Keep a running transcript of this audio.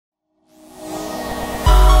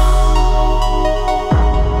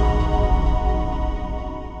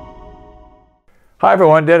Hi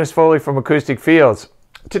everyone, Dennis Foley from Acoustic Fields.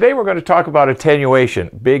 Today we're going to talk about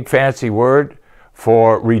attenuation, big fancy word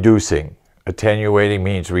for reducing. Attenuating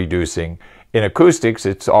means reducing. In acoustics,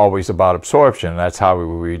 it's always about absorption. That's how we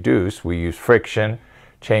reduce. We use friction,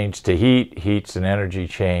 change to heat. Heat's an energy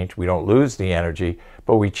change. We don't lose the energy,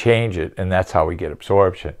 but we change it, and that's how we get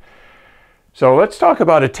absorption. So let's talk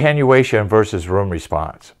about attenuation versus room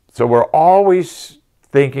response. So we're always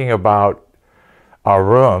thinking about our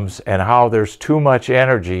rooms and how there's too much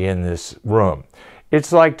energy in this room.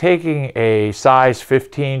 It's like taking a size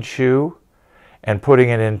 15 shoe and putting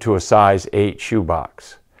it into a size 8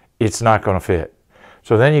 shoebox. It's not going to fit.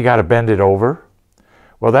 So then you got to bend it over.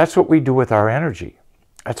 Well, that's what we do with our energy.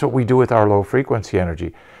 That's what we do with our low frequency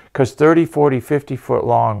energy. Because 30, 40, 50 foot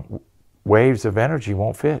long waves of energy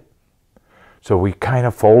won't fit. So we kind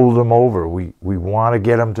of fold them over. We want to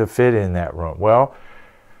get them to fit in that room. Well,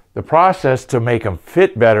 the process to make them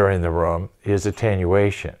fit better in the room is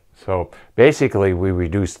attenuation. So basically we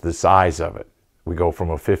reduce the size of it. We go from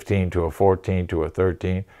a 15 to a 14 to a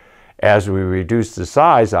 13. As we reduce the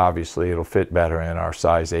size, obviously it'll fit better in our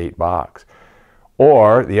size 8 box.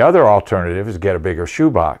 Or the other alternative is get a bigger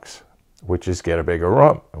shoebox, which is get a bigger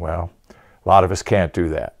room. Well, a lot of us can't do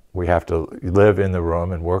that. We have to live in the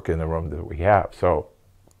room and work in the room that we have. So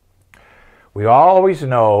we always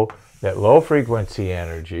know that low frequency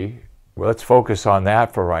energy, well, let's focus on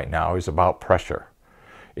that for right now, is about pressure.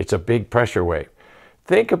 It's a big pressure wave.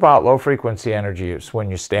 Think about low frequency energy as when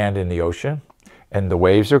you stand in the ocean and the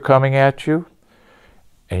waves are coming at you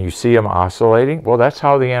and you see them oscillating. Well, that's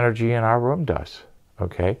how the energy in our room does,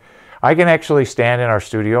 okay? I can actually stand in our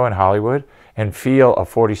studio in Hollywood and feel a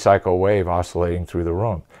 40 cycle wave oscillating through the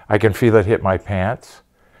room. I can feel it hit my pants.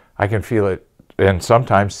 I can feel it and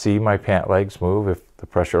sometimes see my pant legs move if the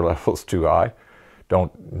pressure level's too high.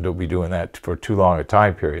 Don't be doing that for too long a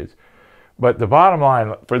time periods. But the bottom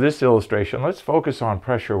line for this illustration, let's focus on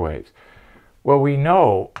pressure waves. Well, we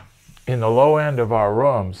know in the low end of our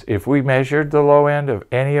rooms, if we measured the low end of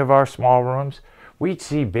any of our small rooms, we'd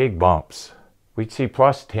see big bumps. We'd see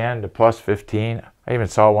plus 10 to plus 15. I even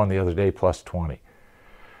saw one the other day, plus 20.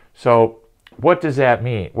 So what does that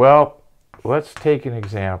mean? Well, let's take an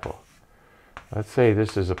example. Let's say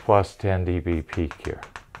this is a plus 10 dB peak here.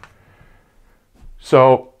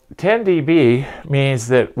 So 10 dB means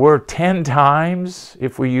that we're 10 times,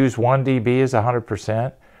 if we use 1 dB as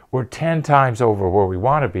 100%, we're 10 times over where we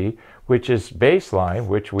want to be, which is baseline,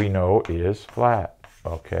 which we know is flat,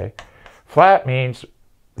 okay? Flat means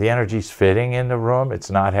the energy's fitting in the room, it's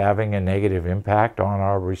not having a negative impact on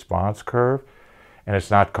our response curve, and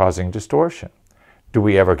it's not causing distortion. Do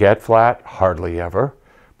we ever get flat? Hardly ever,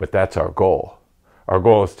 but that's our goal. Our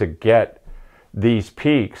goal is to get these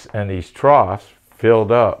peaks and these troughs filled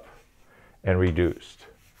up and reduced.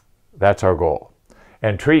 That's our goal.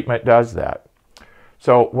 And treatment does that.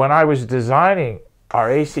 So when I was designing our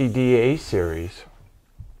ACDA series,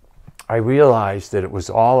 I realized that it was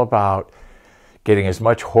all about getting as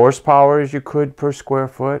much horsepower as you could per square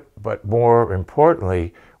foot, but more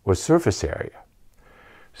importantly was surface area.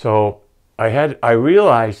 So I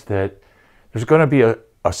realized that there's going to be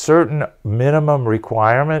a certain minimum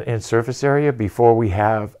requirement in surface area before we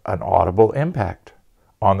have an audible impact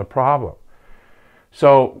on the problem.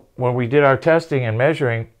 So when we did our testing and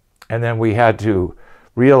measuring, and then we had to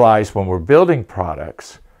realize when we're building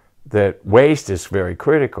products that waste is very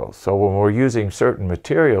critical. So when we're using certain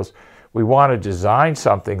materials, we want to design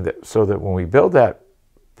something that so that when we build that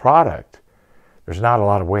product, there's not a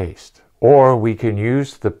lot of waste. Or we can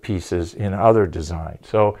use the pieces in other designs.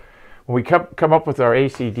 So when we come up with our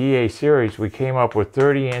ACDA series, we came up with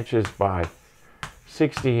 30 inches by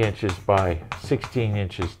 60 inches by 16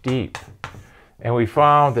 inches deep. And we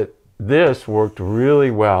found that this worked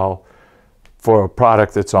really well for a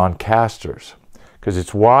product that's on casters because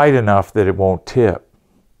it's wide enough that it won't tip.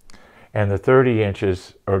 And the 30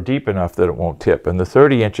 inches are deep enough that it won't tip. And the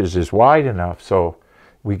 30 inches is wide enough so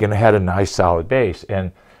we can have a nice solid base.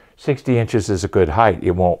 And 60 inches is a good height.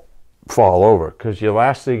 It won't fall over because the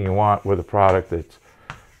last thing you want with a product that's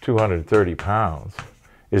 230 pounds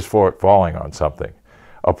is for it falling on something.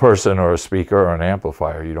 A person or a speaker or an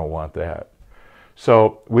amplifier, you don't want that.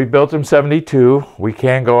 So we built them 72. We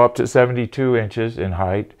can go up to 72 inches in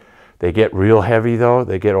height. They get real heavy though.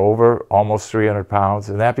 They get over almost 300 pounds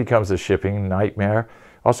and that becomes a shipping nightmare.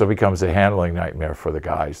 Also becomes a handling nightmare for the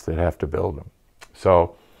guys that have to build them.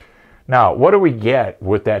 So now what do we get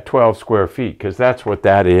with that 12 square feet? Because that's what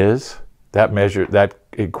that is. That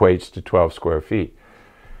equates to 12 square feet.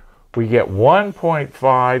 We get 1.5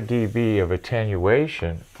 dB of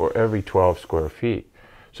attenuation for every 12 square feet.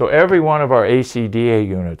 So every one of our ACDA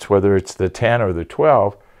units, whether it's the 10 or the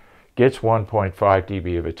 12, gets 1.5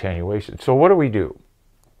 dB of attenuation. So what do?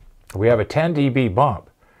 We have a 10 dB bump.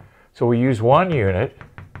 So we use one unit,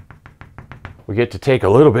 we get to take a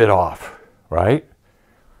little bit off, right?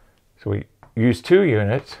 So we use 2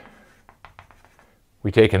 units,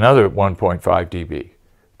 we take another 1.5 dB.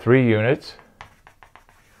 3 units,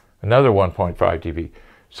 another 1.5 dB.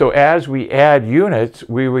 So as we add units,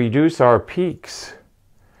 we reduce our peaks.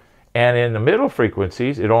 And in the middle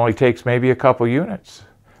frequencies, it only takes maybe a couple units.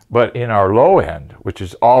 But in our low end, which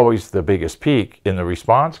is always the biggest peak in the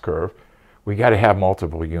response curve, we got to have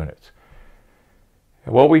multiple units.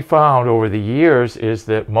 And what we found over the years is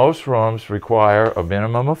that most rooms require a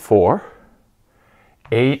minimum of 4.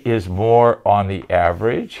 8 is more on the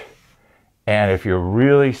average. And if you're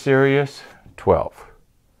really serious, 12.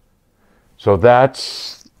 So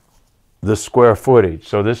that's the square footage.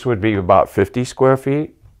 So this would be about 50 square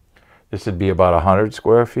feet. This would be about 100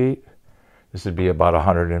 square feet. This would be about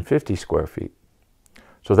 150 square feet.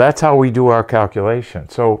 So that's how we do our calculation.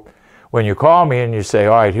 So when you call me and you say,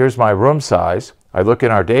 all right, here's my room size, I look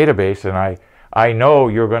in our database and I know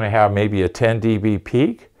you're going to have maybe a 10 dB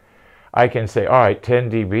peak. I can say, all right,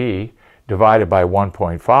 10 dB divided by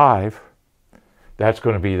 1.5, that's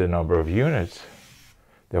going to be the number of units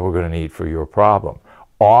that we're going to need for your problem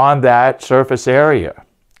on that surface area.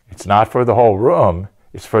 It's not for the whole room,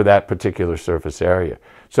 it's for that particular surface area.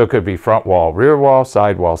 So it could be front wall, rear wall,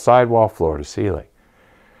 floor to ceiling.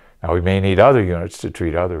 Now we may need other units to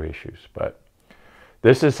treat other issues, but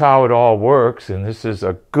this is how it all works, and this is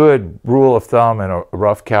a good rule of thumb and a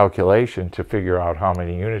rough calculation to figure out how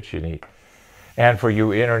many units you need. And for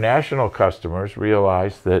you international customers,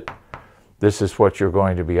 realize that this is what you're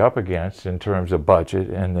going to be up against in terms of budget,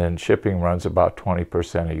 and then shipping runs about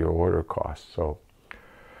 20% of your order cost. So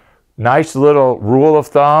nice little rule of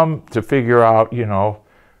thumb to figure out, you know,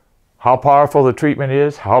 how powerful the treatment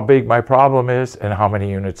is, how big my problem is, and how many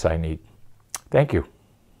units I need. Thank you.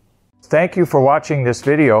 Thank you for watching this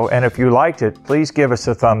video, and if you liked it, please give us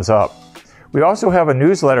a thumbs up. We also have a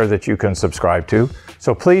newsletter that you can subscribe to,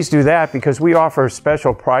 so please do that because we offer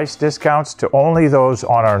special price discounts to only those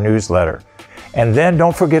on our newsletter. And then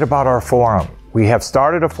don't forget about our forum. We have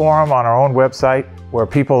started a forum on our own website where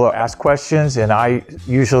people ask questions, and I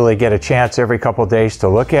usually get a chance every couple of days to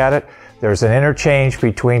look at it. There's an interchange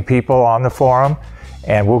between people on the forum,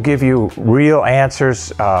 and we'll give you real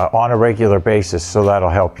answers on a regular basis, so that'll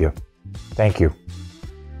help you. Thank you.